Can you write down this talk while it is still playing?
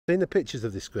seen the pictures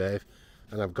of this grave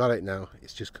and I've got it now.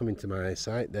 It's just coming to my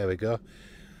eyesight. There we go.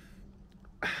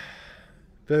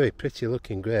 Very pretty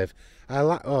looking grave. I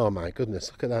like, oh my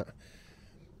goodness, look at that.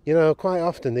 You know, quite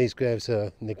often these graves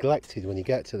are neglected when you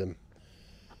get to them,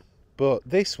 but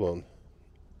this one,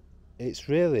 it's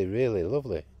really, really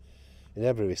lovely in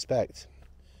every respect.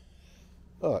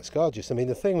 Oh, it's gorgeous. I mean,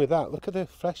 the thing with that, look at the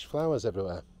fresh flowers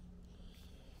everywhere.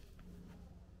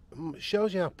 It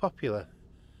shows you how popular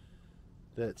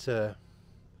that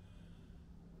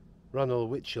Ronald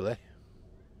Wycherley,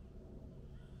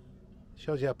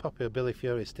 shows you how popular Billy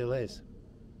Fury still is.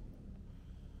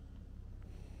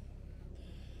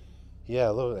 Yeah,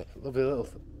 lovely, lovely little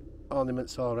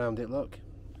ornaments all around it, look,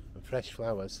 and fresh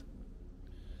flowers.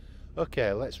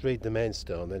 Okay, let's read the main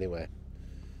stone anyway.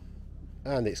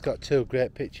 And it's got two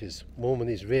great pictures. One when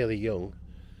he's really young,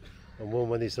 and one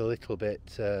when he's a little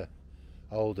bit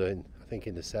older, I think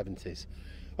in the 70s.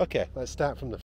 Okay, let's start from the